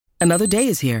Another day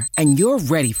is here, and you're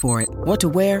ready for it. What to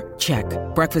wear? Check.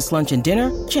 Breakfast, lunch, and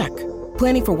dinner? Check.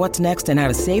 Planning for what's next and how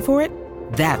to save for it?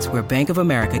 That's where Bank of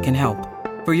America can help.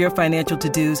 For your financial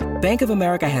to-dos, Bank of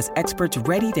America has experts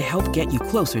ready to help get you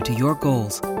closer to your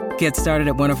goals. Get started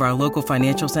at one of our local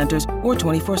financial centers or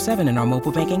 24/7 in our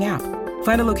mobile banking app.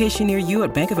 Find a location near you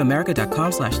at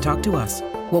bankofamerica.com/talktous.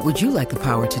 What would you like the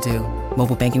power to do?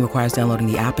 Mobile banking requires downloading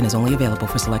the app and is only available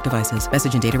for select devices.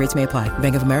 Message and data rates may apply.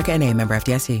 Bank of America N.A., member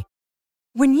FDIC.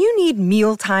 When you need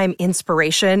mealtime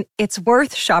inspiration, it's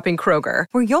worth shopping Kroger,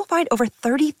 where you'll find over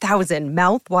 30,000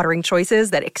 mouth-watering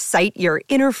choices that excite your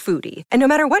inner foodie. And no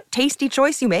matter what tasty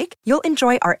choice you make, you'll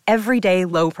enjoy our everyday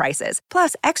low prices,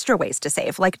 plus extra ways to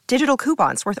save, like digital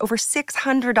coupons worth over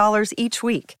 $600 each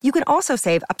week. You can also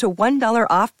save up to $1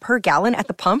 off per gallon at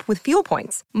the pump with fuel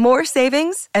points. More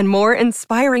savings and more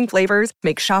inspiring flavors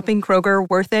make shopping Kroger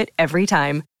worth it every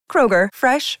time. Kroger,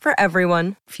 fresh for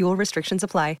everyone. Fuel restrictions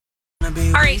apply.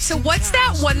 All right, so what's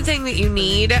that one thing that you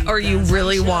need or you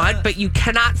really want, but you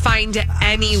cannot find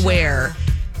anywhere?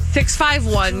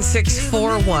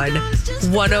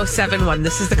 651-641-1071.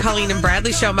 This is the Colleen and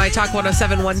Bradley Show, My Talk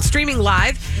 1071, streaming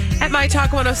live at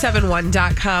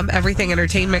mytalk1071.com. Everything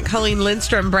Entertainment. Colleen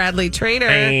Lindstrom, Bradley Trainer.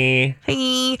 Hey.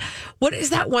 Hey. What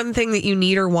is that one thing that you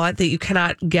need or want that you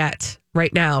cannot get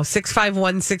right now?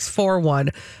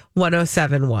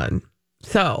 651-641-1071.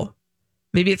 So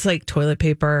maybe it's like toilet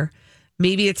paper.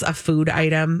 Maybe it's a food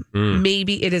item.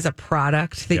 Maybe it is a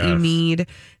product that you need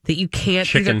that you can't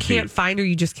find or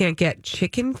you just can't get.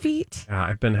 Chicken feet?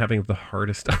 I've been having the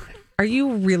hardest time. Are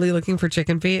you really looking for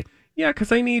chicken feet? Yeah,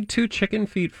 because I need 2 chicken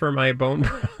feet for my bone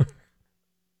broth.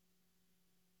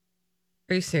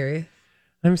 Are you serious?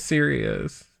 I'm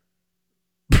serious.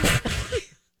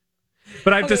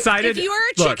 But I've decided, if you are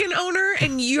a chicken owner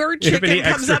and your chicken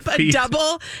comes up a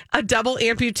double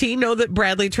amputee, know that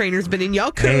Bradley Trainer's been in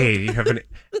your coop. Hey, you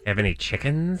have any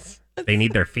chickens? They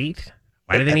need their feet.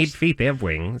 Why do they need feet? They have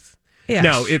wings. Yeah.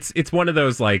 No, it's one of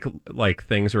those like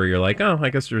things where you're like, oh, I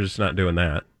guess we're just not doing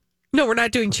that. No, we're not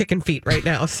doing chicken feet right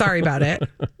now. Sorry about it.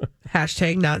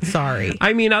 Hashtag not sorry.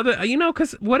 I mean,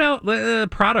 because what else?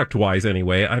 Product wise,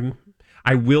 anyway,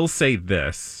 I will say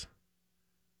this: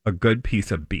 a good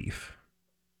piece of beef.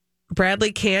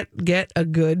 Bradley can't get a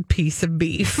good piece of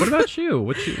beef. What about you?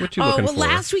 What you looking for?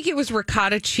 Last week it was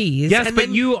ricotta cheese. Yes, but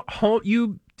you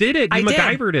did it. You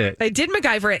MacGyvered it. I did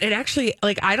MacGyver it, and actually,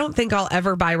 I don't think I'll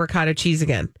ever buy ricotta cheese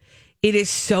again. It is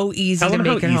so easy to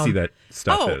make at home. How easy that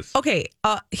stuff is. Okay.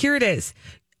 Here it is.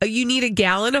 You need a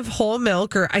gallon of whole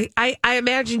milk, or I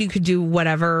imagine you could do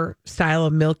whatever style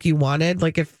of milk you wanted.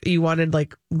 Like if you wanted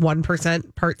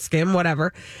 1% part skim,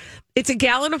 whatever. It's a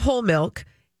gallon of whole milk.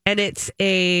 And it's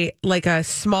a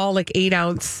small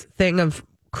 8-ounce thing of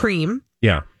cream.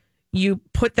 Yeah. You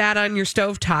put that on your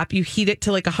stovetop. You heat it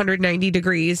to 190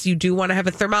 degrees. You do want to have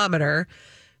a thermometer.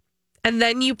 And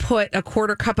then you put a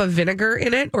 1/4 cup of vinegar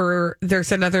in it, or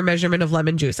there's another measurement of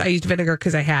lemon juice. I used vinegar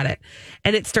because I had it.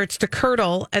 And it starts to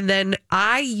curdle. And then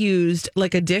I used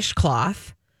a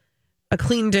dishcloth, a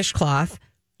clean dishcloth.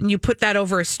 And you put that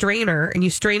over a strainer and you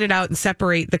strain it out and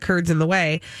separate the curds in the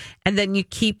whey. And then you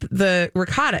keep the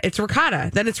ricotta. It's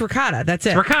ricotta. Then it's ricotta. That's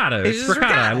it. Ricotta. It's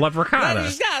ricotta. I love ricotta. I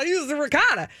just gotta use the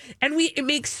ricotta. And it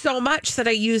makes so much that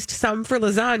I used some for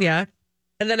lasagna.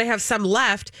 And then I have some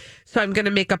left. So I'm going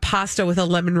to make a pasta with a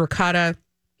lemon ricotta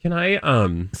Can I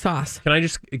sauce. Can I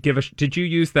just did you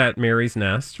use that Mary's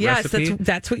Nest recipe? Yes,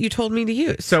 that's what you told me to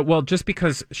use. So, just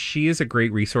because she is a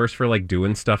great resource for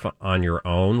doing stuff on your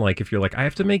own. If you're I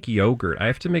have to make yogurt, I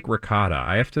have to make ricotta,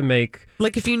 I have to make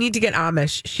if you need to get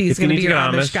Amish, she's going to be your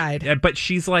Amish guide. Yeah, but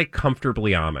she's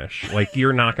comfortably Amish.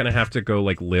 You're not going to have to go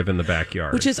live in the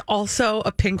backyard. Which is also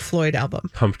a Pink Floyd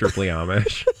album. Comfortably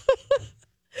Amish.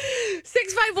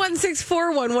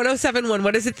 651-641-1071.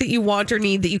 What is it that you want or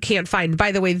need that you can't find?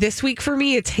 By the way, this week for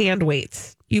me, it's hand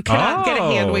weights. You cannot get a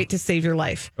hand weight to save your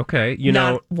life. Okay.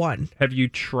 Not one. Have you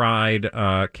tried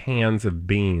cans of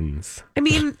beans? I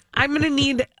mean, I'm going to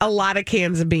need a lot of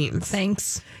cans of beans.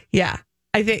 Thanks. Yeah.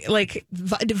 I think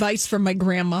advice from my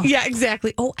grandma. Yeah,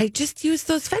 exactly. Oh, I just used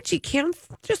those veggie cans.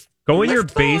 Just go in your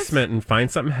basement and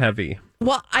find something heavy.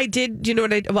 Well, I did. You know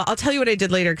what I'll tell you what I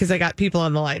did later because I got people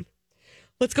on the line.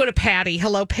 Let's go to Patty.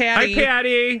 Hello, Patty. Hi,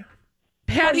 Patty.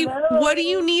 Patty, Hello. What do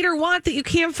you need or want that you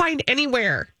can't find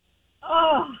anywhere?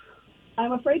 Oh,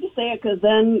 I'm afraid to say it because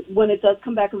then when it does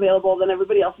come back available, then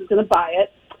everybody else is going to buy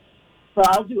it. But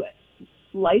I'll do it.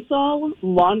 Lysol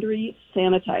laundry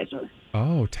sanitizer.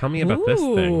 Oh, tell me about this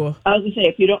thing. I was going to say,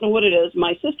 if you don't know what it is,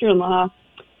 my sister-in-law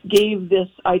gave this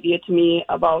idea to me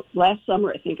about last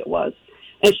summer, I think it was.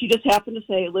 And she just happened to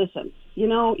say, listen, you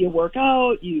know, you work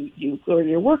out, you or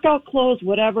your workout clothes,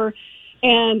 whatever.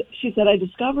 And she said, I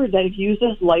discovered that if you use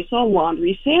this Lysol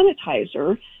laundry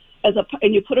sanitizer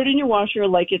and you put it in your washer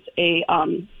like it's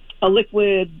a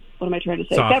liquid, what am I trying to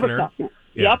say? Softener. Fabric softener.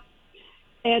 Yeah. Yep.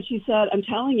 And she said, I'm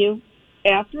telling you,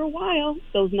 after a while,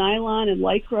 those nylon and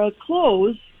Lycra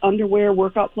clothes, underwear,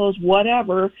 workout clothes,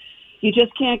 whatever, you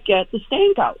just can't get the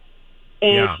stank out.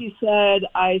 And Yeah. she said,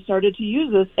 I started to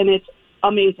use this, and it's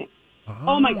amazing.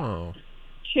 Oh, my God.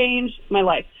 Changed my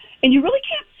life. And you really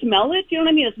can't smell it. You know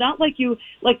what I mean? It's not like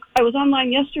I was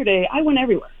online yesterday. I went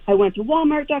everywhere. I went to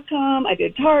Walmart.com. I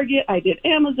did Target. I did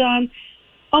Amazon.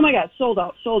 Oh, my God. Sold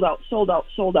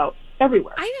out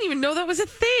everywhere. I didn't even know that was a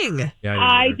thing. Yeah,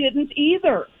 I didn't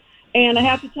either. And I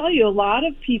have to tell you, a lot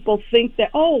of people think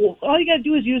that, all you got to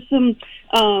do is use some,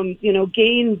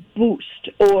 Gain Boost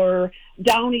or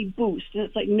Downy Boost. And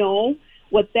it's like, no.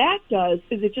 What that does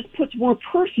is it just puts more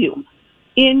perfume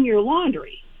in your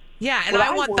laundry. Yeah, and What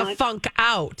I want the funk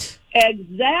out.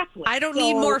 Exactly. I don't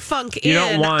need more funk You in.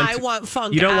 don't want, I want funk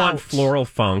out. You don't want floral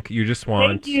funk. You just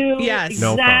want. Thank you. Yes.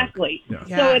 No Exactly. funk.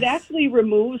 Yeah. So Yes. it actually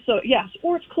removes,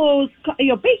 sports clothes,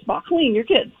 baseball, clean your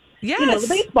kids. Yes. The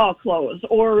baseball clothes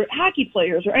or hockey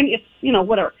players or any,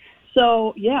 whatever.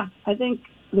 So, yeah, I think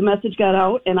the message got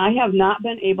out, and I have not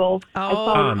been able. I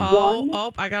found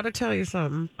one. I got to tell you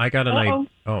something. I got an idea. Uh-oh.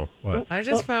 Oh, what? I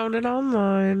just found it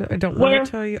online. I don't Where? want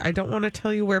to tell you. I don't want to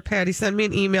tell you where, Patty. Send me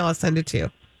an email. I'll send it to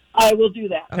you. I will do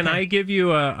that. Can I give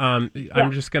you a?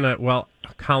 I'm just gonna. Well,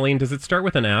 Colleen, does it start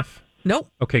with an F? Nope.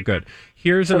 Okay, good.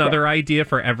 Here's another idea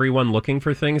for everyone looking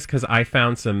for things because I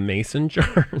found some mason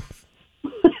jars.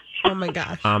 Oh my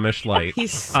gosh. Amish light.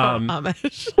 He's so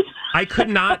Amish. I could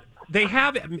not. They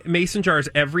have mason jars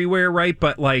everywhere, right?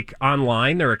 But like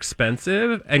online, they're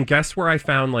expensive. And guess where I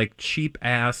found like cheap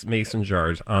ass mason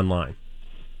jars online?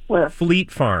 Where?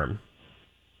 Fleet Farm.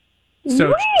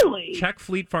 So Really? check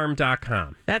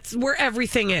fleetfarm.com. That's where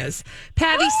everything is.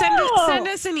 Patty, send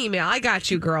us an email. I got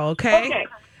you, girl. Okay.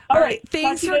 All right.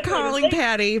 Thanks Talk to for you later. calling, Thanks.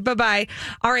 Patty. Bye-bye.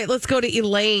 All right, let's go to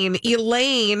Elaine.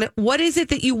 Elaine, what is it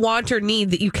that you want or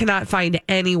need that you cannot find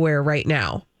anywhere right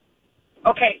now?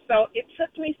 Okay, so it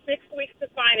took me 6 weeks to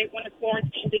find it when the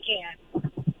quarantine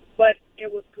began, but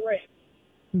it was grits.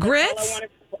 Grits?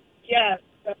 Yes,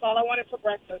 that's all I wanted for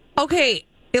breakfast. Okay,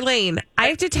 Elaine, I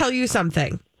have to tell you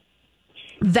something.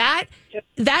 That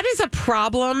is a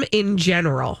problem in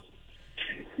general.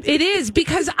 It is,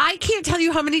 because I can't tell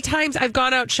you how many times I've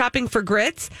gone out shopping for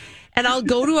grits, and I'll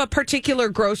go to a particular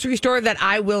grocery store that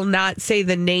I will not say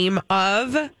the name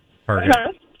of.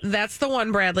 Target. That's the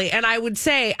one, Bradley. And I would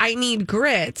say, I need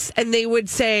grits. And they would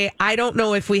say, I don't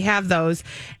know if we have those.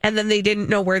 And then they didn't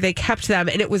know where they kept them.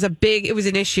 And it was an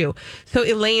issue. So,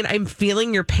 Elaine, I'm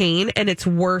feeling your pain, and it's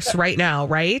worse right now,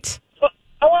 right? Well,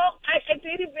 I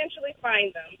did eventually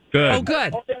find them. Good. Oh,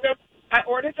 good. I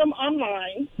ordered them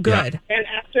online, Good. and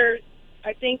after,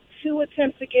 I think, 2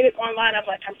 attempts to get it online, I'm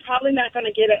like, I'm probably not going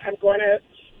to get it. I'm going to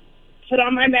put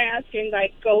on my mask and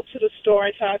go to the store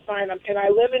until I find them. And I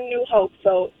live in New Hope,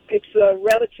 so it's a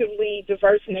relatively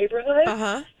diverse neighborhood.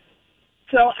 Uh-huh.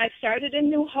 So I started in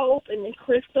New Hope and in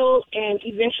Crystal, and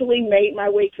eventually made my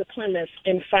way to Plymouth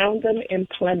and found them in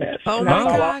Plymouth. Oh, And my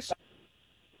that's all gosh.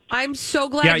 I'm so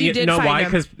glad Yeah, you did know find why?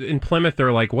 them. Because in Plymouth,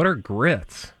 they're like, what are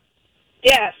grits?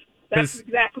 Yes, that's 'Cause-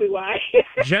 exactly why.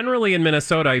 Generally in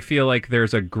Minnesota, I feel like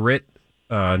there's a grit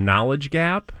knowledge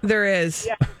gap. There is.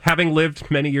 Yeah. Having lived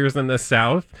many years in the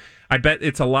South, I bet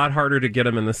it's a lot harder to get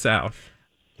them in the South.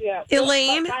 Yeah.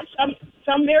 Elaine?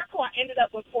 Some miracle, I ended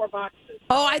up with 4 boxes.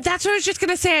 Oh, that's what I was just going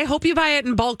to say. I hope you buy it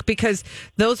in bulk, because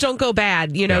those don't go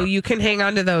bad. You know, you can hang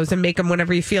on to those and make them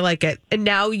whenever you feel like it. And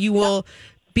now you will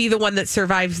be the one that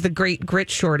survives the great grit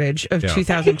shortage of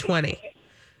 2020.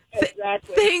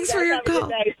 Exactly. Thanks for Guys, your have a good call.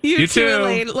 day. You too.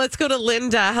 Elaine. Let's go to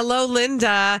Linda. Hello,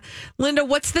 Linda. Linda,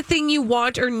 what's the thing you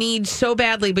want or need so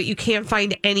badly but you can't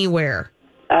find anywhere?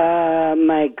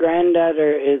 My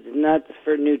granddaughter is nuts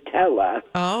for Nutella,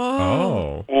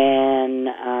 Oh. and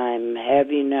I'm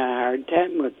having a hard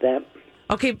time with that.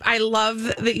 Okay, I love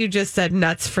that you just said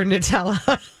nuts for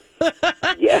Nutella.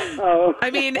 Yeah. Oh.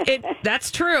 I mean,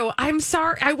 that's true. I'm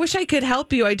sorry. I wish I could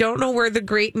help you. I don't know where the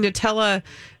great Nutella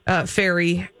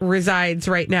fairy resides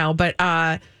right now, but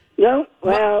No,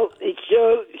 well,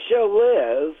 she'll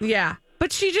live. yeah.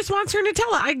 But she just wants her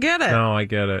Nutella. I get it. No, I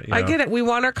get it. I get it. We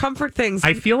want our comfort things.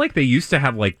 I feel like they used to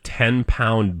have like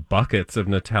 10-pound buckets of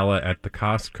Nutella at the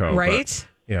Costco. Right?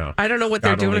 But, yeah. I don't know what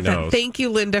they're God doing only with that. knows. Thank you,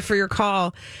 Linda, for your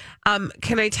call.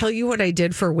 Can I tell you what I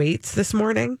did for weights this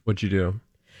morning? What'd you do?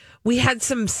 We had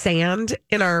some sand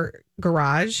in our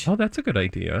garage. Oh, that's a good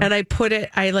idea. And I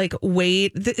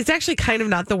weighed, it's actually kind of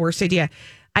not the worst idea.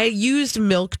 I used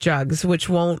milk jugs, which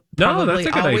won't No, probably that's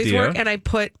a good always idea. work. And I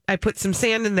put some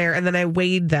sand in there, and then I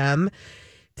weighed them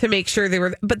to make sure they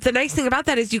were. But the nice thing about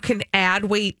that is you can add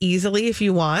weight easily if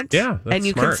you want. Yeah, that's and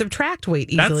you smart. can subtract weight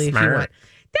That's easily if you smart. want.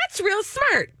 That's real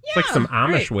smart. It's like some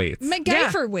Amish right. weights.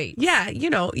 MacGyver weight. Yeah, you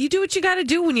do what you got to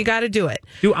do when you got to do it.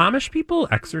 Do Amish people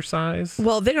exercise?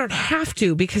 Well, they don't have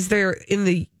to because they're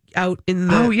out in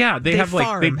the. Oh yeah, they have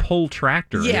farm. they pull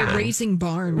tractors. Yeah. They're raising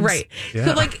barns. Right. Yeah.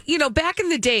 So, like, back in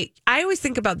the day, I always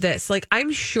think about this. Like,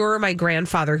 I'm sure my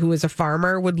grandfather, who was a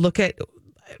farmer, looked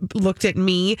at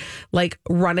me like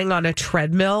running on a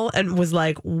treadmill and was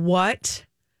like, what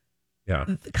Yeah.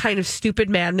 kind of stupid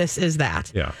madness is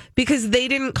that? Yeah. Because they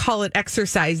didn't call it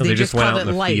exercise. So they just went called out it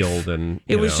in the life. field and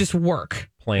It was just work.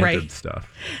 planted right? stuff.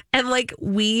 And like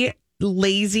we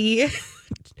lazy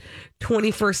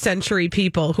 21st century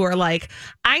people who are like,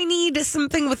 I need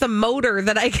something with a motor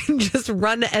that I can just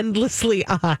run endlessly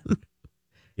on.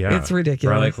 Yeah. It's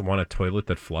ridiculous. Or I want a toilet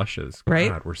that flushes.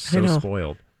 Right? God, we're I so know.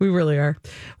 spoiled. We really are.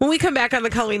 When we come back on the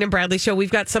Colleen and Bradley show,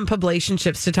 we've got some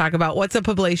publicationships to talk about. What's a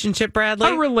publicationship, Bradley?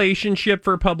 A relationship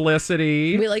for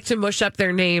publicity. We like to mush up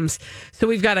their names. So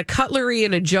we've got a cutlery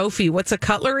and a Jofi. What's a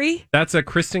cutlery? That's a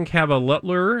Kristen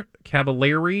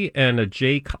Cavallari, and a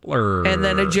Jay Cutler. And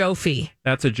then a Jofi.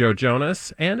 That's a Joe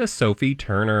Jonas and a Sophie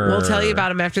Turner. We'll tell you about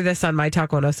them after this on My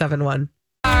Talk 1071.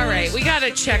 All right, we got to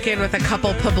check in with a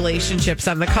couple publicationships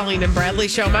on the Colleen and Bradley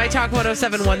show. My Talk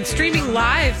 1071, streaming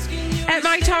live at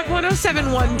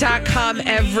mytalk1071.com.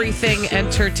 Everything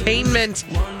entertainment.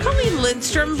 Colleen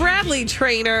Lindstrom, Bradley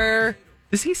Trainer.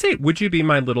 Does he say, would you be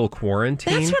my little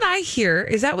quarantine? That's what I hear.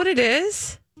 Is that what it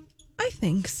is? I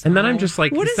think so. And then I'm just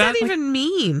like, What is does that like- even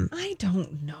mean? I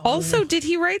don't know. Also, did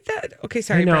he write that? Okay,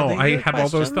 sorry. I know, Bradley, I you have all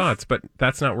those questions? thoughts, but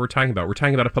that's not what we're talking about. We're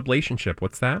talking about a publicationship.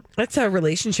 What's that? That's a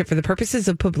relationship for the purposes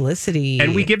of publicity.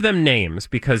 And we give them names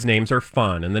because names are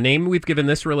fun. And the name we've given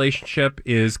this relationship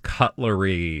is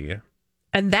Cutlery.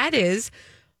 And that is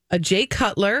a Jay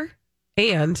Cutler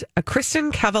and a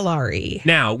Kristen Cavallari.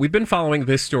 Now, we've been following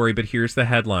this story, but here's the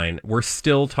headline. We're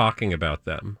still talking about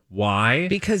them. Why?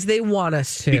 Because they want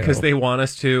us to. Because they want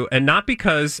us to, and not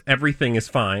because everything is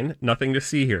fine. Nothing to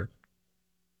see here.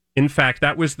 In fact,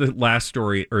 that was the last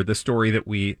story, or the story that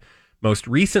we most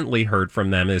recently heard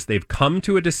from them, is they've come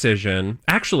to a decision.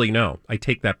 Actually, no, I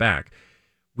take that back.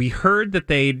 We heard that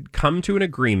they'd come to an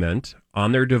agreement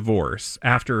on their divorce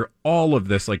after all of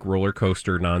this like roller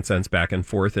coaster nonsense back and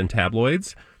forth in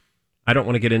tabloids. I don't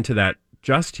want to get into that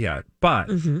just yet. But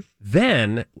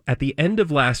then at the end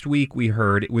of last week, we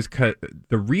heard it was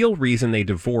the real reason they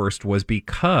divorced was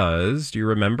because, do you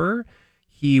remember?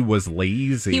 He was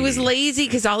lazy. He was lazy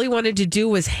because all he wanted to do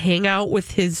was hang out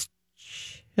with his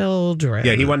children.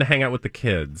 Yeah, he wanted to hang out with the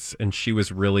kids. And she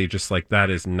was really just like, that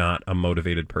is not a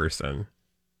motivated person.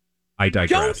 I digress.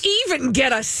 Don't even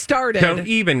get us started. Don't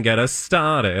even get us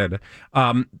started.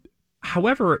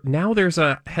 However, now there's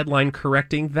a headline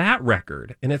correcting that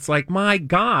record. And it's like, my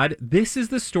God, this is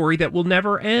the story that will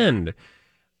never end.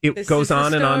 It This goes is the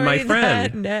on and on, my story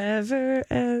friend. that never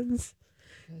ends.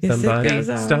 Yes, it Somebody goes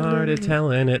on. started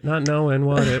telling it, not knowing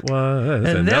what it was.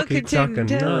 And they'll keep talking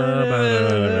about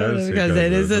it. Because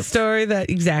it is a story that,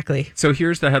 exactly. So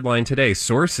here's the headline today.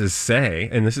 Sources say,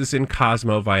 and this is in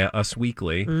Cosmo via Us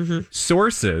Weekly,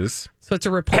 sources... So it's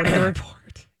a report of the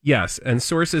report. Yes, and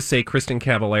sources say Kristen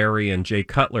Cavallari and Jay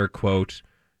Cutler, quote,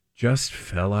 just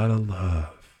fell out of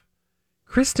love.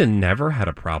 Kristen never had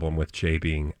a problem with Jay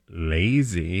being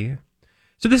lazy.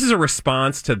 So this is a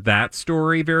response to that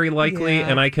story, very likely, Yeah.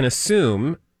 and I can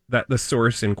assume that the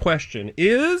source in question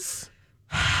is...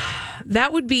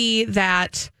 That would be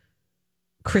that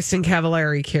Kristen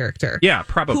Cavallari character. Yeah,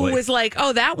 probably. Who was like,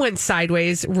 oh, that went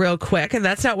sideways real quick. And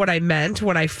that's not what I meant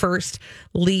when I first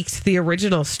leaked the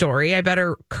original story. I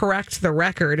better correct the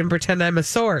record and pretend I'm a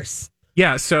source.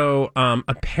 Yeah, so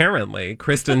apparently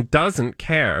Kristen doesn't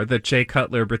care that Jay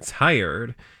Cutler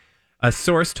retired. A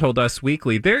source told Us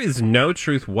Weekly, there is no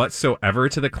truth whatsoever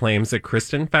to the claims that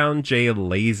Kristen found Jay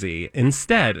lazy.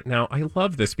 Instead, now I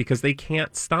love this because they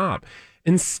can't stop.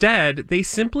 Instead, they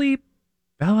simply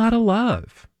fell out of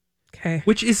love. Okay.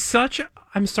 Which is such,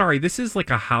 I'm sorry, this is like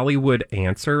a Hollywood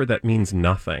answer that means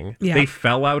nothing. Yeah. They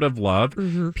fell out of love.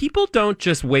 People don't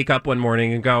just wake up one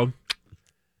morning and go,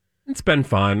 it's been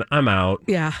fun, I'm out.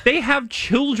 Yeah. They have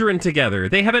children together.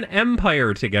 They have an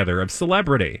empire together of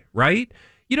celebrity, right?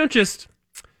 You don't just,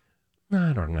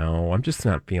 I don't know, I'm just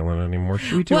not feeling it anymore.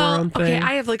 Should we do our own thing? Okay,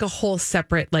 I have like a whole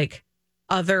separate, like,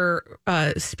 other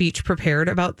speech prepared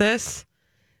about this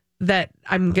that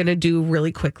I'm going to do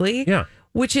really quickly. Yeah.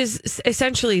 Which is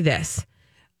essentially this.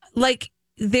 Like,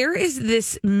 there is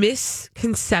this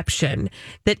misconception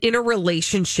that in a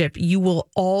relationship, you will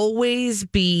always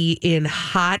be in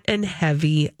hot and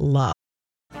heavy love.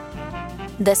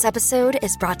 This episode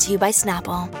is brought to you by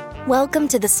Snapple. Welcome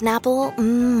to the Snapple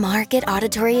Market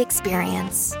Auditory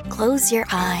Experience. Close your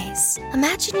eyes.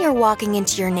 Imagine you're walking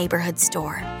into your neighborhood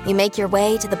store. You make your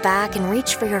way to the back and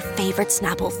reach for your favorite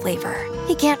Snapple flavor.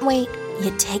 You can't wait.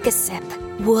 You take a sip.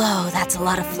 Whoa, that's a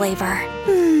lot of flavor.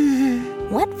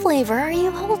 What flavor are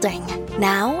you holding?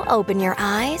 Now open your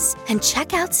eyes and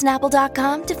check out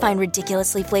Snapple.com to find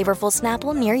ridiculously flavorful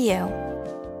Snapple near you.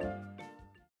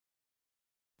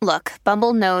 Look,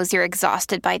 Bumble knows you're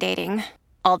exhausted by dating.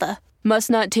 All the must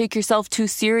not take yourself too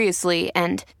seriously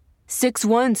and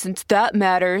 6'1" since that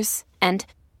matters. And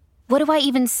what do I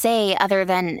even say other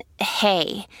than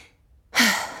hey?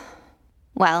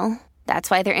 Well, that's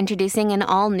why they're introducing an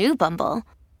all-new Bumble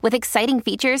with exciting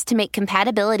features to make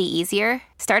compatibility easier,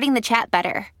 starting the chat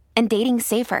better, and dating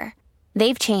safer.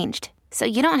 They've changed, so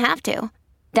you don't have to.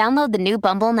 Download the new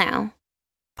Bumble now.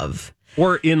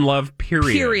 Or in love,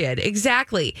 period. Period.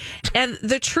 Exactly. And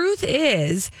the truth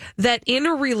is that in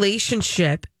a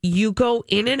relationship, you go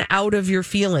in and out of your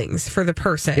feelings for the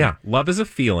person. Yeah. Love is a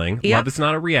feeling. Yep. Love is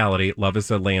not a reality. Love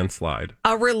is a landslide.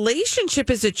 A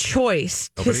relationship is a choice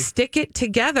to stick it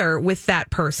together with that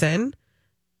person.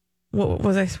 What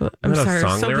was I supposed? I'm Isn't that a sorry. I'm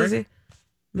song so lyric? busy.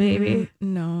 Maybe.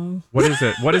 No. What is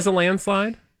it? What is a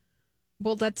landslide?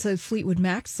 Well, that's a Fleetwood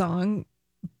Mac song.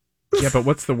 Yeah, but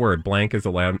what's the word? Blank is a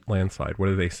landslide. What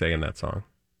do they say in that song?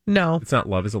 No. It's not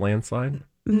love is a landslide?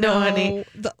 No, honey.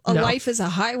 A No. life is a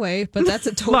highway, but that's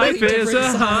a totally Life different is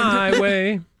a song.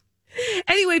 highway.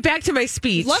 Anyway, back to my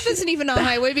speech. Love isn't even a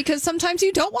highway because sometimes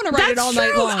you don't want to ride it That's all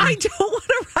night true. long. I don't want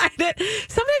to ride it.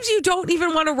 Sometimes you don't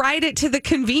even want to ride it to the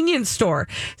convenience store.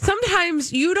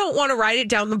 Sometimes you don't want to ride it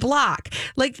down the block.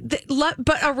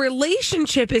 But a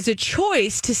relationship is a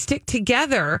choice to stick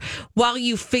together while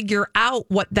you figure out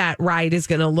what that ride is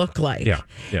going to look like. Yeah,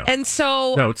 yeah. And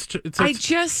so No,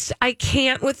 I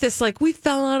can't with this. Like, we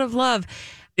fell out of love.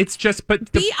 It's just,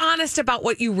 but Be honest about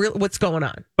what's going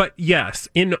on. But yes,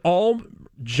 in all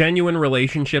genuine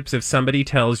relationships, if somebody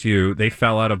tells you they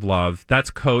fell out of love,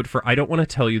 that's code for I don't want to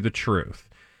tell you the truth.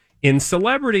 In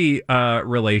celebrity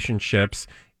relationships,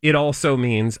 it also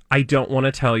means I don't want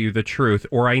to tell you the truth,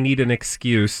 or I need an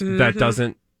excuse that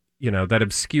doesn't, that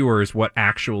obscures what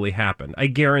actually happened. I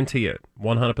guarantee it.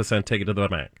 100% take it to the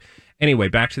bank. Anyway,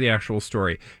 back to the actual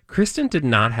story. Kristen did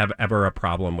not have ever a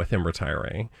problem with him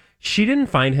retiring. She didn't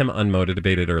find him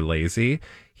unmotivated or lazy.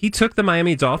 He took the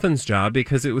Miami Dolphins job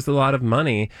because it was a lot of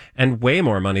money and way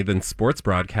more money than sports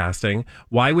broadcasting.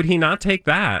 Why would he not take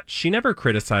that? She never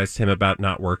criticized him about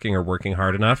not working or working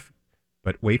hard enough.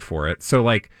 But wait for it.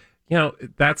 So,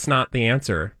 that's not the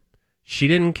answer. She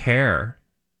didn't care.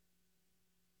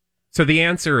 So the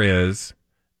answer is,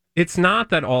 it's not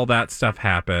that all that stuff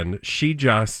happened. She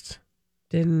just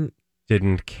didn't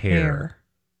care.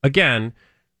 Again,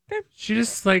 she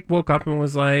just woke up and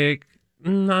was like, I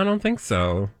don't think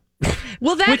so.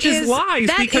 Well, which is lies.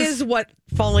 That is what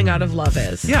falling out of love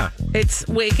is. Yeah. It's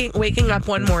waking up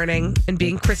one morning and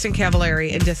being Kristen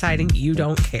Cavallari and deciding you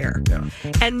don't care. Yeah.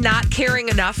 And not caring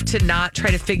enough to not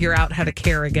try to figure out how to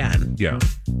care again. Yeah.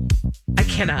 I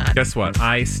cannot. Guess what?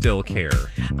 I still care.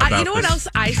 You know what else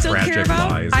I still care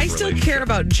about? I still care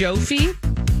about Jofi,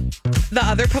 the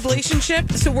other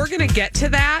publicationship. So we're going to get to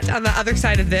that on the other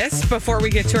side of this before we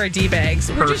get to our D-bags.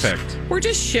 Perfect. We're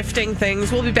just shifting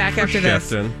things. We'll be back after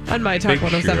this on My Talk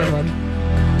 1071.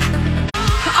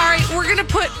 All right, we're going to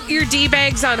put your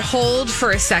D-bags on hold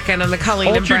for a second on the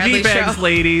Colleen and Bradley Hold your D-bags, show.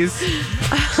 ladies.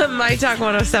 My Talk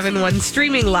 1071,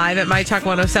 streaming live at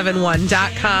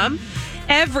mytalk1071.com.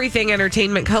 Everything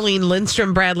Entertainment, Colleen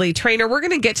Lindstrom, Bradley Trainer. We're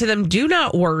going to get to them. Do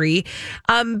not worry.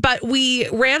 But we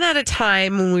ran out of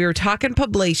time when we were talking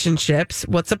publicationships.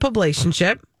 What's a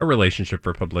publicationship? A relationship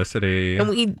for publicity. And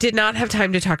we did not have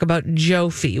time to talk about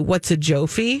Jofi. What's a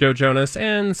Jofi? Joe Jonas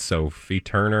and Sophie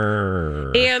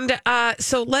Turner. And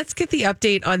so let's get the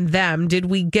update on them. Did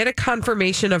we get a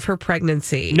confirmation of her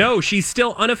pregnancy? No, she's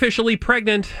still unofficially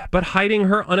pregnant, but hiding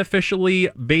her unofficially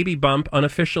baby bump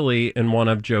unofficially in one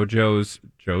of Jojo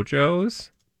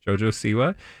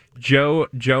Siwa, Joe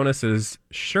Jonas's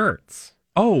shirts.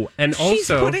 Oh, and also she's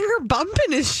putting her bump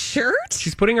in his shirt?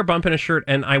 She's putting her bump in a shirt,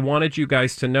 and I wanted you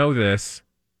guys to know this.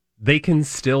 They can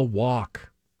still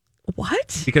walk.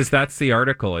 What? Because that's the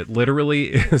article. It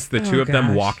literally is the two of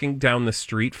them walking down the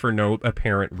street for no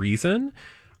apparent reason.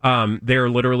 They're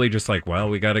literally just like, well,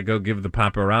 we got to go give the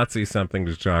paparazzi something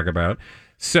to talk about.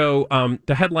 So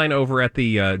the headline over at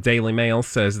the Daily Mail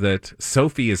says that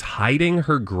Sophie is hiding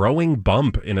her growing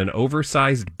bump in an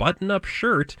oversized button-up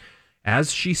shirt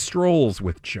as she strolls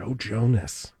with Joe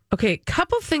Jonas. Okay,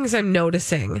 couple things I'm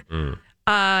noticing.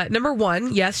 Number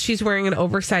one, yes, she's wearing an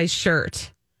oversized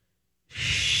shirt.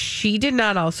 She did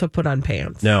not also put on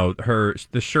pants. No,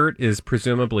 the shirt is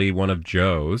presumably one of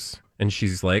Joe's, and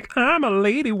she's like, I'm a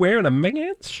lady wearing a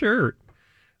man's shirt.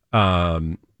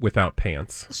 Without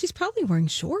pants. She's probably wearing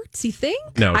shorts, you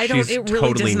think? No, I don't. she's It really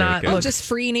totally does not naked. look Just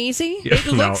free and easy? Yeah, It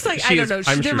looks like, I don't know.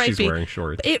 I'm there sure might she's be wearing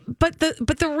shorts. But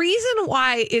the reason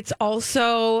why it's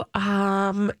also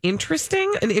an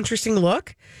interesting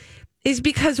look, is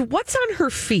because what's on her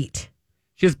feet?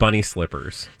 She has bunny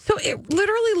slippers. So it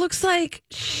literally looks like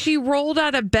she rolled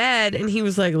out of bed and he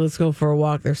was like, let's go for a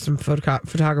walk. There's some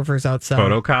photographers outside.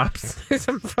 Photocops? There's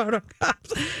some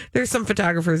photocops. There's some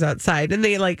photographers outside. And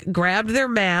they like grabbed their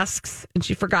masks and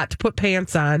she forgot to put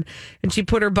pants on. And she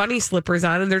put her bunny slippers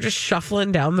on and they're just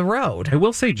shuffling down the road. I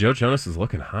will say Joe Jonas is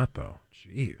looking hot, though.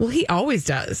 Jeez. Well, he always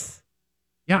does.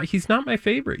 Yeah, he's not my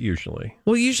favorite usually.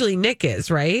 Well, usually Nick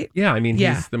is, right? Yeah, I mean,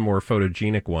 he's the more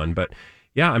photogenic one. But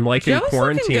yeah, I'm liking Joe's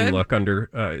quarantine look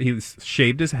under. He's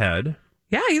shaved his head.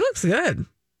 Yeah, he looks good.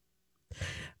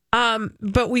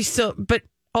 But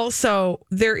also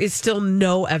there is still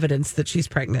no evidence that she's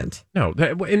pregnant. No,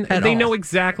 and they know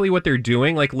exactly what they're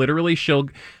doing. Like literally,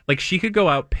 she could go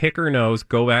out, pick her nose,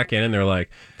 go back in, and they're like,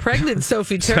 pregnant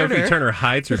Sophie Turner. Sophie Turner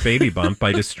hides her baby bump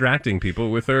by distracting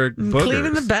people with her boogers.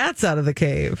 Cleaning the bats out of the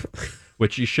cave.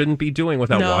 Which you shouldn't be doing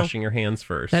without washing your hands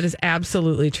first. That is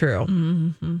absolutely true.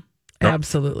 Mm-hmm.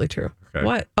 Absolutely true. Okay.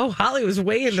 What? Oh, Holly was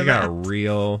way into that. She got a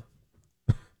real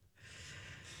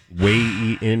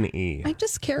way-in-e. I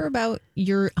just care about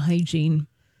your hygiene.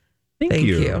 Thank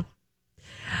you.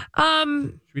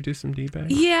 Should we do some D-bag?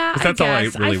 Yeah, I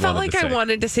guess. I felt like I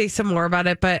wanted to say some more about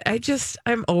it, but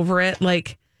I'm over it.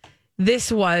 Like,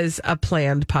 this was a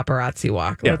planned paparazzi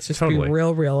walk. Yeah, let's just totally. be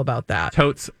real about that.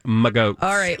 Totes my goats.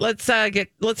 All right, let's hit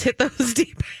those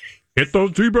D-bags. Hit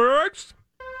those D-bags.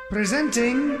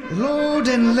 Presenting Lord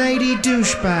and Lady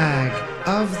Douchebag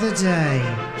of the Day.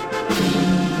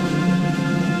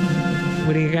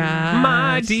 What do you got?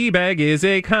 My D-bag is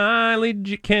a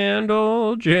Kylie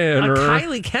Kendall Jenner. A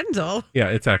Kylie Kendall? Yeah,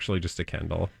 it's actually just a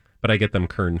Kendall, but I get them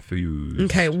confused.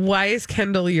 Okay, why is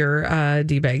Kendall your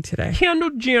D-bag today?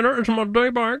 Kendall Jenner is my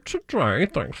D-bag today.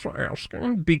 Thanks for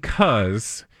asking.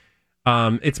 Because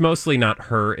it's mostly not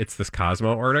her, it's this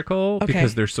Cosmo article,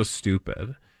 because they're so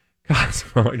stupid.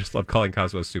 Cosmo, I just love calling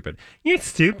Cosmo stupid. You're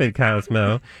stupid,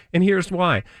 Cosmo. And here's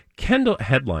why.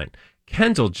 Headline,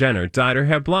 Kendall Jenner dyed her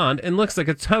hair blonde and looks like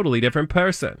a totally different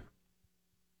person.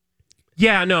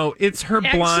 Yeah, no, it's her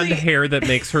blonde hair that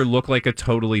makes her look like a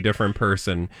totally different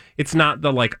person. It's not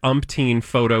the umpteen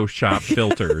Photoshop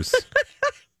filters.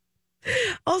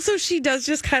 Also, she does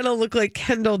just kind of look like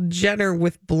Kendall Jenner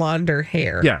with blonder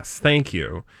hair. Yes, thank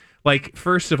you.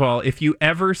 First of all, if you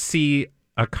ever see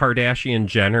a Kardashian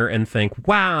Jenner and think,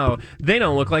 wow, they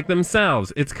don't look like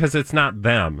themselves, it's because it's not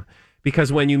them.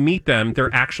 Because when you meet them,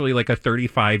 they're actually like a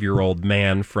 35-year-old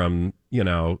man from,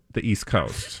 the East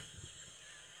Coast.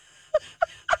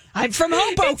 I'm from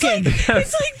Hoboken. It's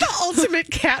like the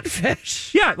ultimate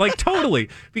catfish. Yeah, totally.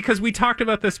 Because we talked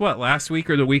about this, last week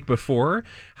or the week before,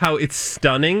 how it's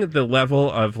stunning the level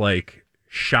of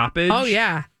shoppage. Oh,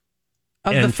 yeah.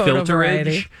 Of and the photo filterage.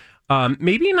 variety.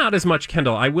 Maybe not as much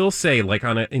Kendall. I will say,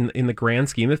 in the grand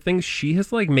scheme of things, she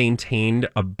has maintained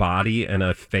a body and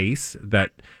a face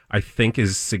that I think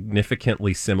is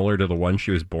significantly similar to the one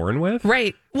she was born with.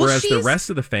 Right. Well, whereas the rest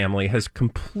of the family has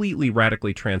completely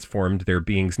radically transformed their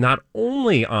beings, not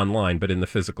only online but in the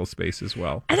physical space as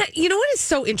well. And you know what is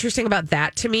so interesting about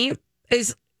that to me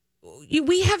is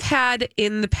we have had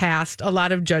in the past a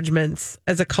lot of judgments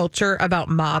as a culture about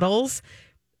models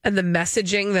and the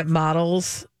messaging that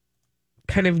models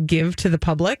kind of give to the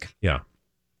public. Yeah.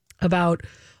 About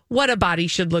what a body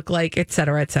should look like, et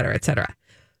cetera, et cetera, et cetera.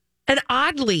 And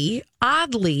oddly,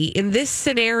 in this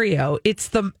scenario, it's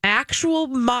the actual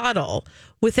model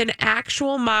with an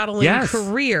actual modeling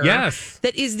career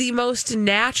that is the most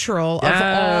natural of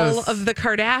all of the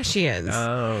Kardashians.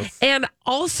 Yes. And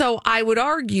also, I would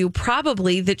argue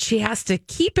probably that she has to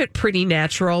keep it pretty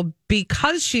natural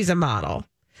because she's a model.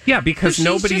 Yeah, because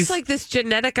she's just like this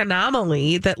genetic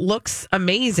anomaly that looks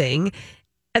amazing,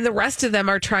 and the rest of them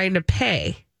are trying to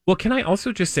pay. Well, can I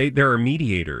also just say there are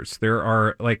mediators. There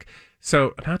are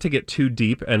so not to get too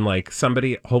deep, and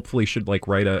somebody hopefully should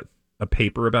write a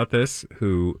paper about this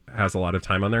who has a lot of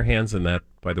time on their hands, and that,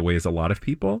 by the way, is a lot of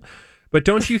people. But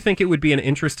don't you think it would be an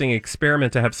interesting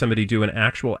experiment to have somebody do an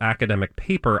actual academic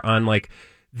paper on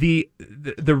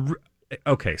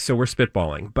Okay, so we're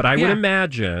spitballing, but I would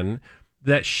imagine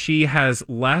that she has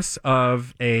less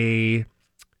of a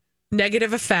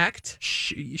negative effect.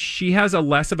 She has a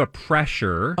less of a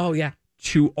pressure. Oh yeah,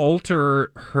 to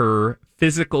alter her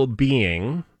physical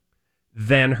being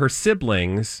than her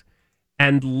siblings,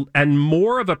 and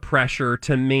more of a pressure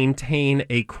to maintain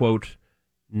a quote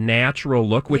natural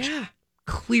look, which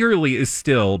clearly is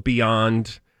still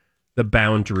beyond the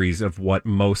boundaries of what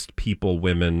most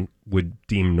women would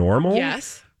deem normal.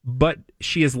 Yes. But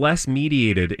she is less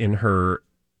mediated in her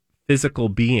physical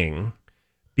being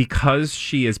because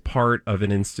she is part of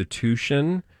an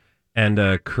institution and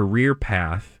a career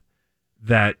path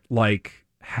that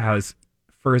has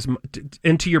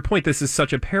and to your point, this is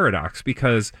such a paradox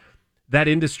because that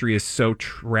industry is so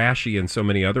trashy in so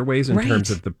many other ways in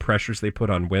terms of the pressures they put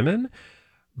on women.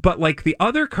 But the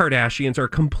other Kardashians are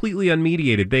completely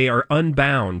unmediated. They are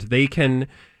unbound. They can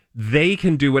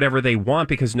do whatever they want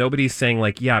because nobody's saying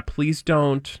please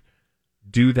don't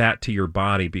do that to your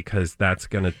body because that's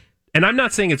going to. And I'm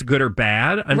not saying it's good or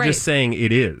bad. I'm just saying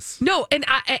it is. No,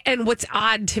 and what's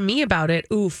odd to me about it,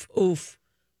 oof.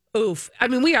 I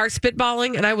mean, we are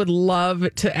spitballing, and I would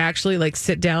love to actually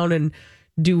sit down and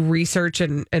do research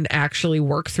and actually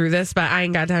work through this, but I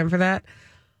ain't got time for that.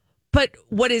 But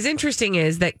what is interesting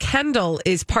is that Kendall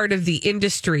is part of the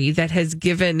industry that has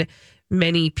given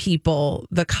many people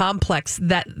the complex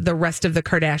that the rest of the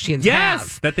Kardashians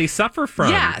have. That they suffer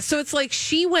from. Yeah, so it's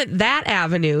she went that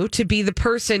avenue to be the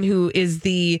person who is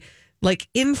the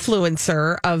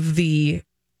influencer of the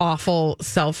awful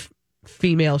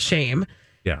female shame.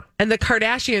 Yeah. And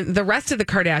the rest of the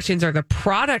Kardashians are the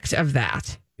product of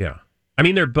that. Yeah. I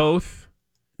mean,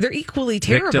 they're equally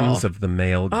terrible. Victims of the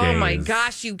male gaze. Oh my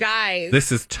gosh, you guys.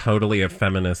 This is totally a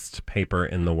feminist paper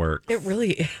in the works. It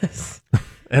really is.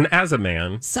 And as a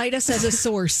man, cite us as a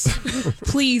source,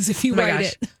 please, if you write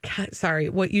it. God, sorry,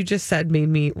 what you just said made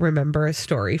me remember a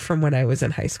story from when I was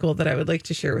in high school that I would like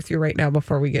to share with you right now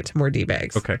before we get to more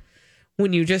D-bags. Okay.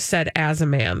 When you just said as a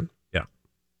man,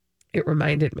 it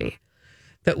reminded me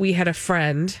that we had a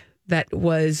friend that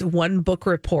was one book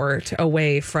report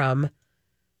away from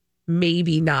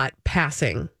maybe not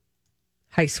passing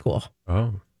high school.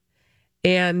 Oh.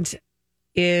 And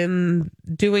in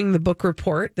doing the book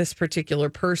report, this particular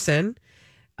person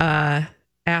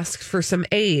asked for some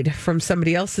aid from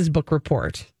somebody else's book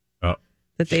report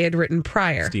that they had written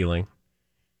prior. Stealing.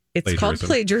 It's called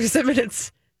plagiarism, and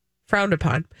it's frowned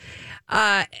upon.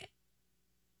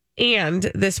 And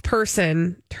this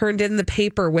person turned in the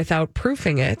paper without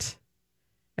proofing it.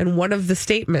 And one of the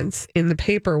statements in the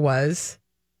paper was,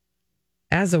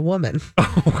 as a woman.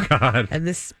 Oh, God. And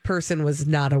this person was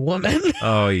not a woman.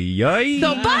 Oh, yay.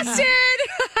 So busted.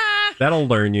 That'll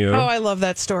learn you. Oh, I love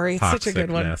that story. It's such a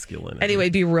good one. Masculinity. Anyway,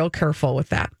 be real careful with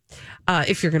that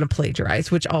if you're going to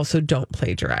plagiarize, which also don't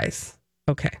plagiarize.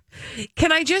 Okay.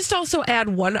 Can I just also add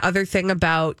one other thing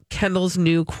about Kendall's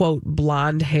new, quote,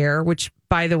 blonde hair, which,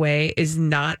 by the way, is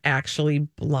not actually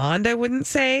blonde, I wouldn't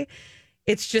say.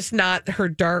 It's just not her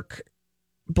dark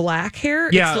black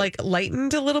hair. Yeah. It's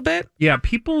lightened a little bit. Yeah,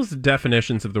 people's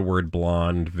definitions of the word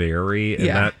blonde vary,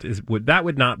 and that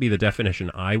would not be the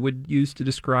definition I would use to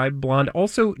describe blonde.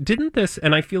 Also, didn't this,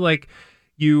 and I feel like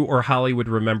you or Holly would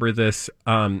remember this,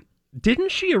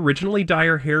 didn't she originally dye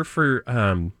her hair for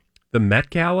the Met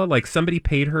Gala? Somebody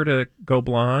paid her to go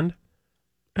blonde?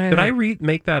 Did I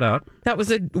make that up? That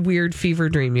was a weird fever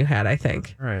dream you had, I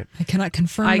think. Right. I cannot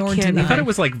confirm nor deny. I thought it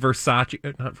was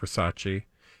Versace, not Versace.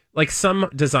 Some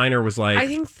designer was I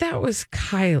think that was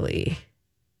Kylie.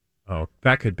 Oh,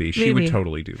 that could be. She would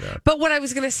totally do that. But what I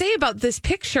was going to say about this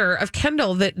picture of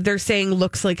Kendall that they're saying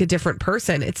looks like a different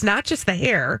person, it's not just the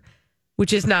hair,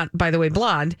 which is not, by the way,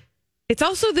 blonde. It's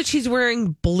also that she's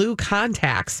wearing blue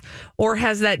contacts or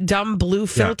has that dumb blue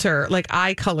filter,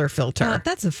 eye color filter.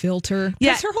 That's a filter.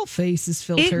 Yeah. Her whole face is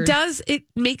filtered. It does. It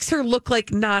makes her look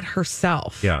like not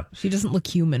herself. Yeah. She doesn't look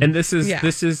human. And this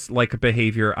is like a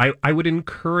behavior. I would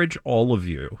encourage all of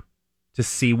you to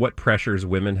see what pressures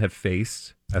women have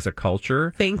faced as a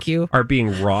culture. Thank you. Are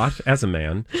being wrought, as a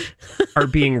man, are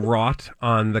being wrought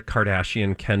on the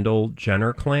Kardashian Kendall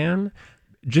Jenner clan.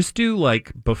 Just do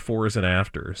befores and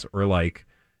afters or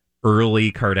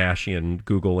early Kardashian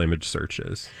Google image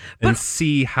searches and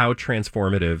see how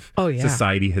transformative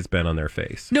society has been on their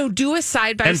face. No, do a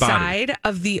side by side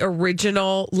of the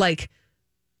original,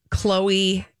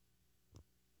 Khloe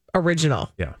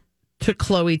original. Yeah. To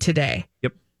Khloe today.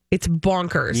 Yep. It's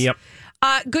bonkers. Yep.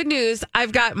 Good news.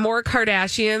 I've got more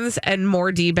Kardashians and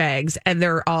more D-bags, and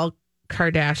they're all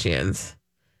Kardashians.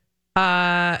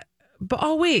 But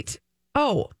wait.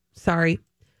 Oh, sorry.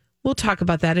 We'll talk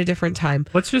about that a different time.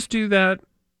 Let's just do that.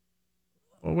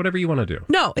 Or whatever you want to do.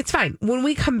 No, it's fine. When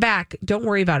we come back, don't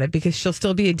worry about it because she'll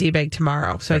still be a D-bag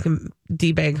tomorrow. So I can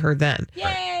D-bag her then.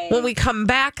 Yay! When we come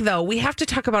back, though, we have to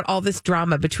talk about all this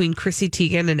drama between Chrissy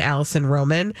Teigen and Allison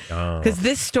Roman. Because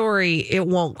this story, it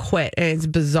won't quit. And it's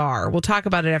bizarre. We'll talk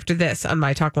about it after this on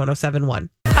My Talk 107.1.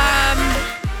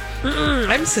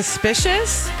 I'm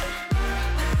suspicious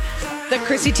that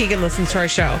Chrissy Teigen listens to our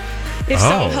show. If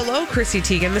so, hello, Chrissy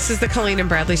Teigen. This is the Colleen and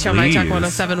Bradley Show, My Talk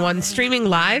 107.1, streaming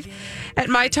live at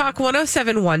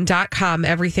MyTalk1071.com.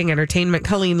 Everything Entertainment.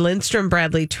 Colleen Lindstrom,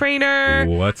 Bradley Trainer.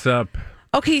 What's up?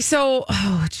 Okay, so,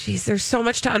 there's so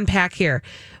much to unpack here.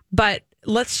 But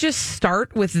let's just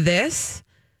start with this.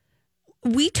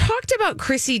 We talked about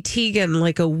Chrissy Teigen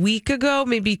like a week ago,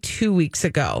 maybe 2 weeks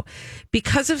ago,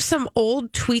 because of some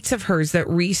old tweets of hers that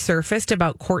resurfaced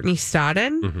about Courtney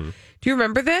Stodden. Mm-hmm. Do you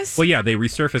remember this? Well, yeah, they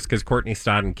resurfaced because Courtney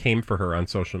Stodden came for her on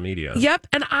social media. Yep.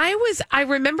 And I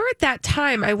remember at that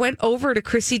time, I went over to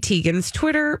Chrissy Teigen's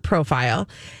Twitter profile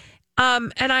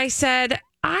and I said,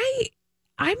 I'm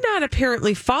not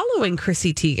apparently following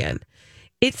Chrissy Teigen.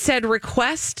 It said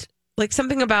request, like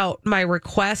something about my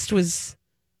request was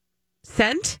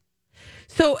sent.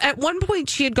 So at one point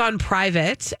she had gone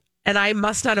private and I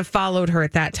must not have followed her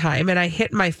at that time. And I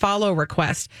hit my follow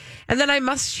request. And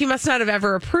then she must not have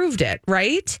ever approved it,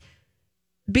 right?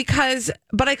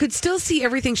 But I could still see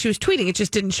everything she was tweeting. It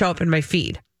just didn't show up in my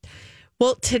feed.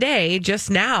 Well, today,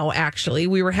 just now, actually,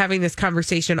 we were having this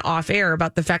conversation off air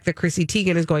about the fact that Chrissy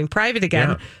Teigen is going private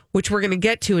again, which we're going to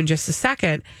get to in just a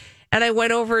second. And I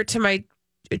went over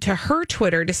to her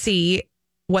Twitter to see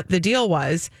what the deal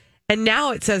was. And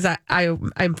now it says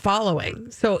I'm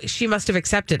following. So she must have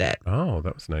accepted it. Oh,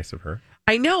 that was nice of her.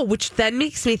 I know, which then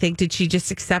makes me think, did she just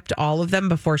accept all of them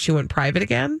before she went private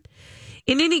again?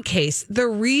 In any case, the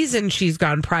reason she's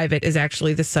gone private is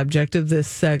actually the subject of this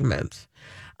segment.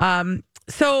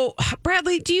 So,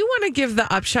 Bradley, do you want to give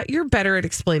the upshot? You're better at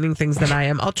explaining things than I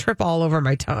am. I'll trip all over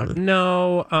my tongue.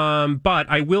 No, but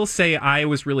I will say I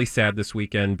was really sad this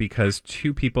weekend because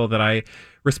two people that I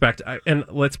respect, and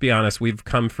let's be honest, we've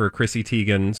come for Chrissy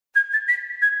Teigen.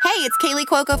 Hey, it's Kaylee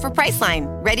Cuoco for Priceline.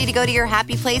 Ready to go to your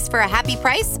happy place for a happy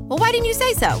price? Well, why didn't you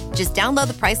say so? Just download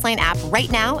the Priceline app right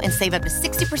now and save up to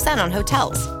 60% on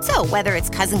hotels. So whether it's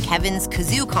Cousin Kevin's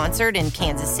Kazoo Concert in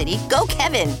Kansas City, go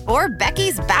Kevin, or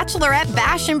Becky's Bachelorette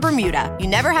Bash in Bermuda, you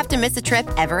never have to miss a trip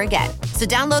ever again. So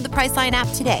download the Priceline app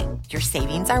today. Your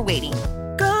savings are waiting.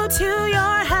 Go to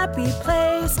your happy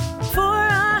place for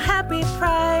a happy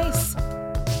price.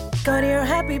 Go to your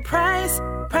happy price,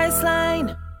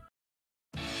 Priceline.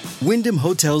 Wyndham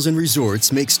Hotels and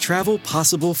Resorts makes travel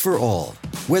possible for all.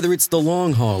 Whether it's the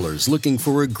long haulers looking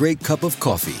for a great cup of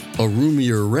coffee, a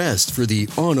roomier rest for the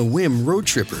on-a-whim road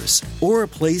trippers, or a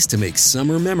place to make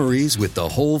summer memories with the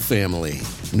whole family.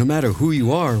 No matter who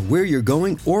you are, where you're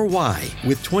going, or why,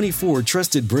 with 24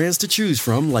 trusted brands to choose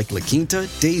from like La Quinta,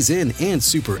 Days Inn, and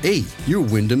Super 8, your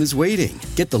Wyndham is waiting.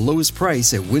 Get the lowest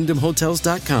price at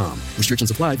WyndhamHotels.com.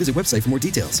 Restrictions apply. Visit website for more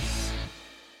details.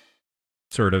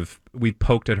 Sort of, we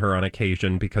poked at her on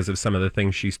occasion because of some of the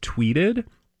things she's tweeted.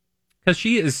 Because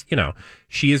she is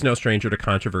no stranger to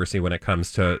controversy when it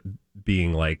comes to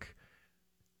being like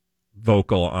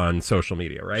vocal on social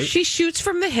media, right? She shoots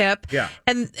from the hip. Yeah.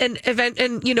 And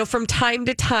from time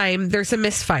to time there's a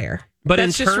misfire. But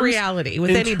that's just reality with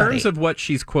anybody. In terms of what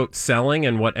she's, quote, selling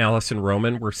and what Allison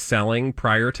Roman were selling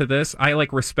prior to this, I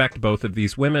respect both of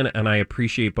these women and I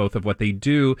appreciate both of what they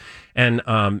do. And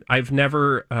I've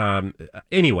never,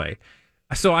 anyway,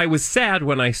 so I was sad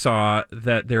when I saw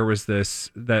that there was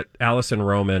that Allison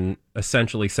Roman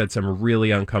essentially said some really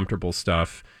uncomfortable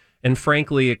stuff. And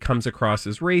frankly, it comes across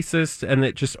as racist, and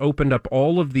it just opened up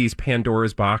all of these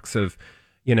Pandora's box of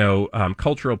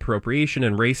cultural appropriation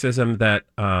and racism that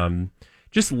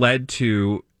just led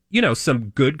to, some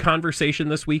good conversation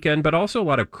this weekend, but also a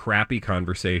lot of crappy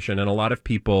conversation and a lot of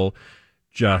people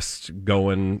just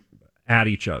going at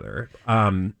each other.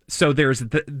 So there's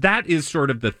that is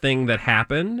sort of the thing that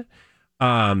happened.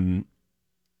 That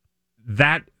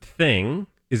thing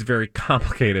is very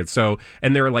complicated. So,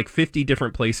 and there are like 50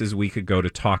 different places we could go to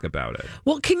talk about it.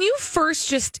 Well, can you first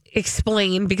just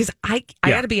explain, because I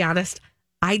got to be honest,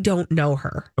 I don't know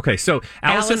her. Okay, so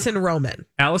Allison Roman.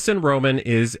 Allison Roman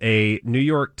is a New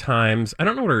York Times, I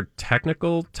don't know what her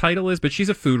technical title is, but she's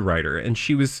a food writer, and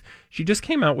she just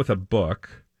came out with a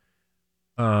book.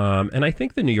 And I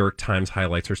think the New York Times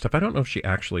highlights her stuff. I don't know if she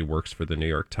actually works for the New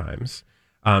York Times.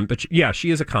 But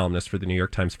she is a columnist for the New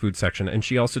York Times food section, and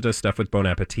she also does stuff with Bon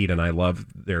Appetit, and I love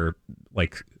their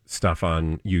stuff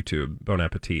on YouTube, Bon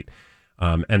Appetit.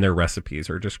 And their recipes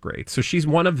are just great. So she's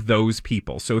one of those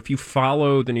people. So if you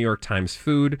follow the New York Times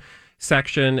food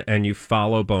section and you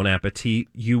follow Bon Appetit,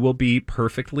 you will be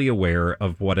perfectly aware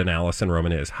of what an Alison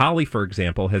Roman is. Holly, for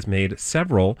example, has made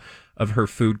several of her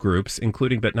food groups,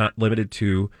 including but not limited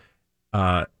to,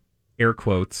 air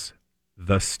quotes,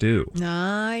 the stew.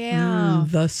 Ah, yeah.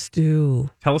 The stew.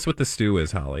 Tell us what the stew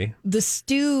is, Holly. The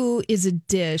stew is a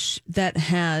dish that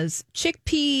has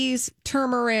chickpeas,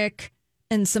 turmeric,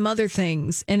 and some other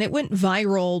things. And it went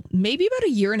viral maybe about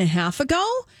a year and a half ago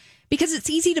because it's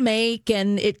easy to make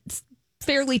and it's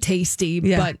fairly tasty.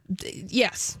 Yeah. But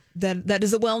yes, that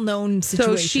is a well-known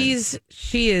situation. So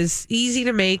she is easy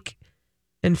to make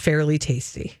and fairly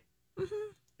tasty.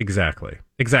 Exactly.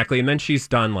 And then she's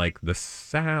done like the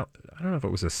salad. I don't know if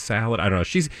it was a salad. I don't know.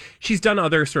 She's done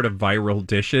other sort of viral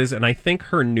dishes. And I think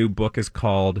her new book is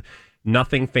called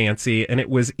Nothing Fancy, and it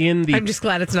was in the... I'm just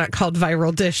glad it's not called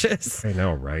Viral Dishes. I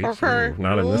know, right? Ooh,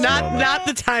 not in this moment. Not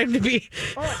the time to be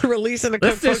releasing a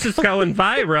This cookbook. dish is going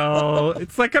viral.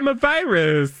 It's like I'm a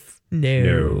virus.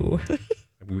 No.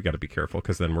 We got to be careful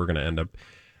because then we're going to end up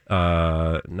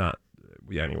not...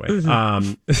 Yeah, anyway.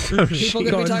 Mm-hmm. So People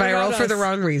going viral for the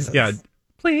wrong reasons. Yeah.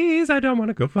 Please, I don't want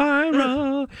to go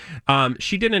viral.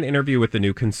 She did an interview with The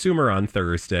New Consumer on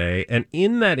Thursday, and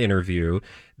in that interview,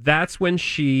 that's when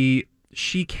she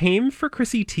came for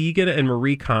Chrissy Teigen and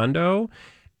Marie Kondo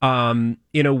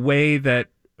in a way that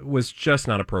was just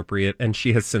not appropriate, and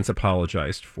she has since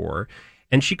apologized for.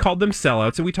 And she called them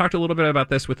sellouts, and we talked a little bit about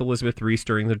this with Elizabeth Reese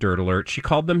during the Dirt Alert. She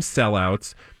called them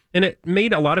sellouts. And it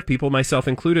made a lot of people, myself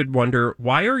included, wonder,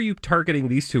 why are you targeting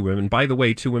these two women? By the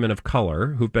way, two women of color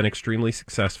who've been extremely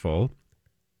successful.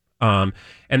 And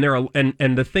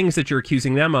the things that you're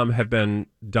accusing them of have been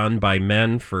done by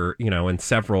men for, and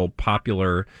several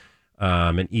popular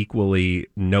and equally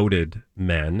noted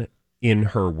men in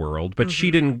her world. But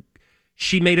she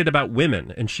made it about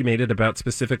women, and she made it about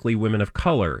specifically women of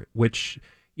color, which,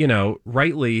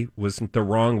 rightly was the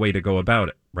wrong way to go about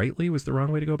it. Rightly was the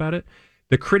wrong way to go about it?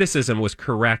 The criticism was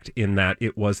correct in that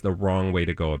it was the wrong way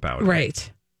to go about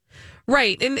it.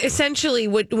 Right. And essentially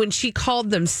when she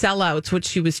called them sellouts, what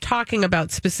she was talking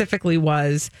about specifically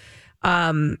was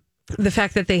the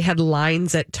fact that they had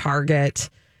lines at Target.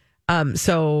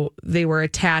 So they were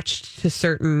attached to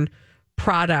certain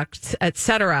products,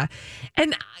 etc.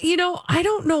 And, I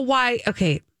don't know why.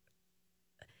 Okay.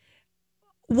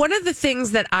 One of the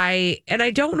things that I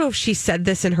don't know if she said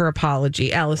this in her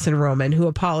apology, Alison Roman, who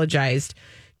apologized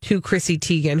to Chrissy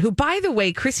Teigen, who, by the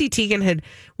way, Chrissy Teigen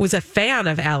was a fan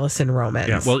of Alison Roman's.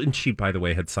 Yeah, well, and she, by the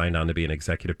way, had signed on to be an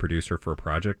executive producer for a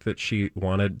project that she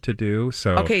wanted to do.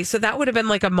 So okay, so that would have been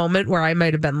like a moment where I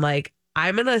might have been like,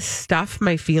 I'm going to stuff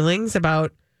my feelings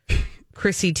about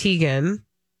Chrissy Teigen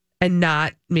and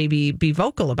not maybe be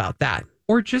vocal about that.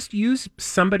 Or just use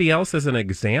somebody else as an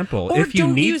example or if you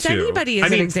need to. Use anybody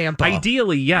as an example.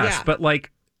 Ideally, yes, yeah. but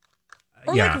like...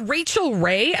 Or like Rachel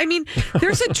Ray. I mean,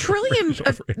 there's a trillion,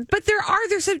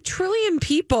 there's a trillion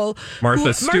people.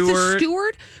 Martha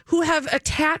Stewart, who have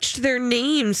attached their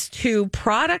names to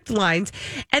product lines,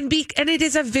 and it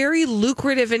is a very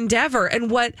lucrative endeavor. And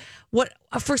what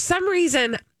for some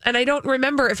reason, and I don't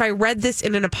remember if I read this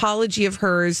in an apology of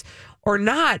hers or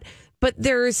not, but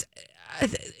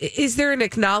is there an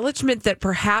acknowledgement that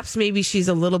perhaps maybe she's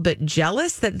a little bit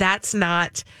jealous that that's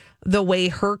not the way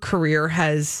her career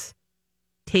has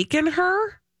taken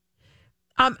her?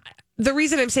 The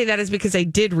reason I'm saying that is because I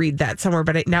did read that somewhere,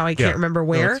 but now I can't remember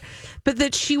where. But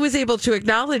that she was able to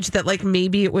acknowledge that, like,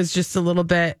 maybe it was just a little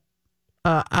bit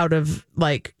out of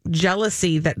like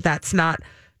jealousy that that's not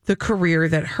the career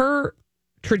that her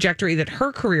trajectory that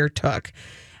her career took.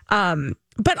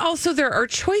 But also there are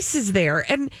choices there,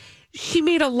 and she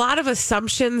made a lot of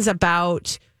assumptions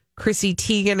about Chrissy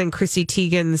Teigen and Chrissy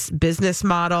Teigen's business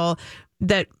model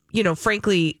that,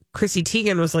 frankly, Chrissy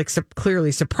Teigen was like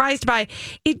clearly surprised by.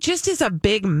 It just is a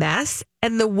big mess.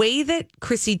 And the way that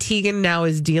Chrissy Teigen now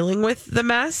is dealing with the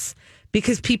mess,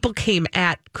 because people came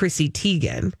at Chrissy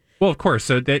Teigen. Well, of course.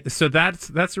 So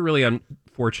that's a really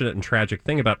unfortunate and tragic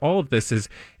thing about all of this is,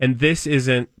 and this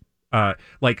isn't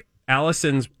like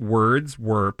Alison's words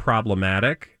were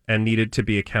problematic and needed to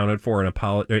be accounted for and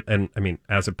apologize. And I mean,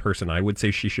 as a person, I would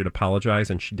say she should apologize,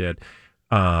 and she did.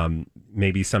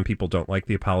 Maybe some people don't like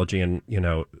the apology, and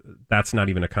that's not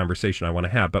even a conversation I want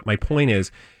to have. But my point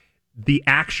is, the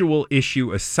actual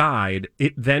issue aside,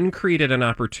 it then created an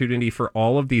opportunity for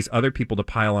all of these other people to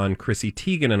pile on Chrissy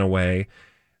Teigen in a way,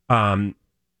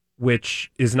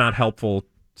 which is not helpful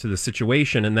to the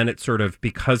situation. And then it sort of,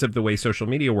 because of the way social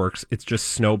media works, it's just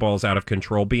snowballs out of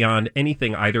control beyond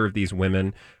anything either of these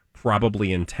women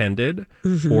probably intended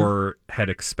or had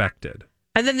expected.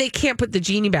 And then they can't put the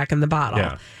genie back in the bottle.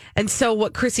 Yeah. And so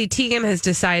what Chrissy Teigen has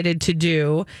decided to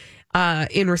do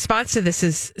in response to this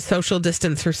is social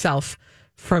distance herself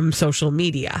from social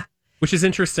media. Which is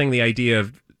interesting, the idea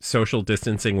of social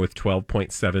distancing with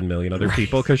 12.7 million other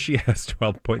people, because she has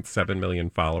 12.7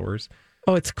 million followers.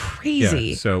 Oh, it's crazy.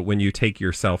 Yeah, so when you take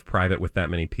yourself private with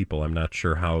that many people, I'm not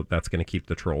sure how that's going to keep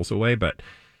the trolls away. But,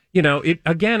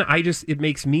 it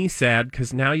makes me sad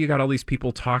because now you got all these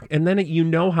people talk. And then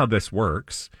how this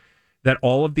works, that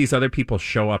all of these other people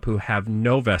show up who have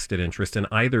no vested interest in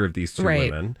either of these two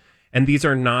women. And these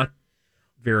are not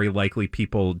very likely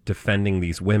people defending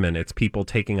these women. It's people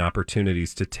taking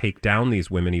opportunities to take down these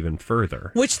women even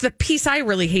further. Which the piece I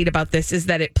really hate about this is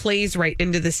that it plays right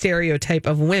into the stereotype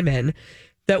of women,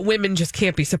 that women just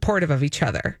can't be supportive of each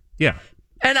other. Yeah.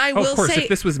 And I will say, of course, if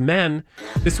this was men,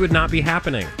 this would not be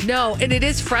happening. No, and it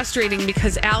is frustrating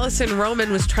because Allison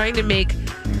Roman was trying to make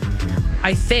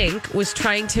a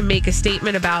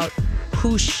statement about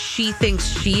who she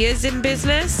thinks she is in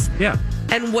business. Yeah.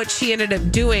 And what she ended up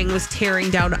doing was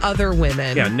tearing down other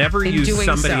women. Yeah, never use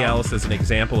somebody else as an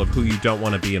example of who you don't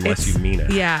want to be unless you mean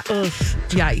it. Yeah,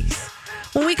 yikes.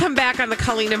 When we come back on the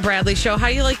Colleen and Bradley Show, how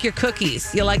you like your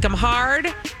cookies? You like them hard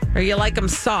or you like them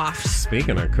soft?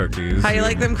 Speaking of cookies. How you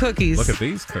like them cookies? Look at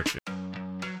these cookies.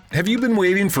 Have you been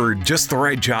waiting for just the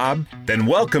right job? Then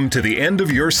welcome to the end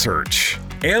of your search.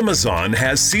 Amazon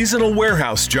has seasonal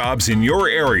warehouse jobs in your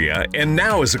area, and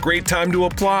now is a great time to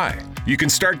apply. You can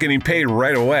start getting paid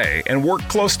right away and work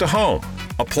close to home.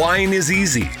 Applying is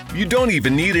easy. You don't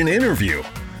even need an interview.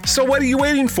 So what are you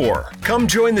waiting for? Come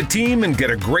join the team and get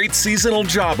a great seasonal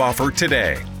job offer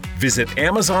today. Visit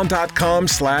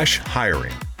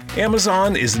Amazon.com/hiring.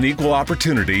 Amazon is an equal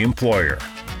opportunity employer.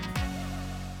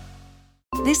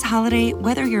 This holiday,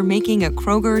 whether you're making a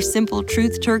Kroger Simple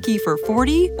Truth Turkey for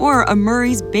 40 or a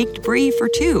Murray's Baked Brie for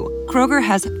 2, Kroger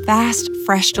has fast,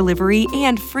 fresh delivery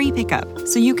and free pickup,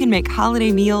 so you can make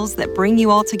holiday meals that bring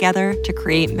you all together to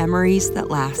create memories that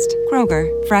last. Kroger,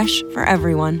 fresh for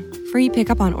everyone. Free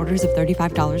pickup on orders of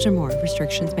 $35 or more.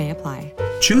 Restrictions may apply.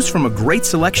 Choose from a great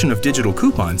selection of digital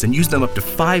coupons and use them up to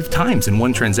 5 times in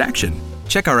one transaction.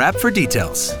 Check our app for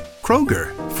details.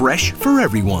 Kroger, fresh for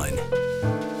everyone.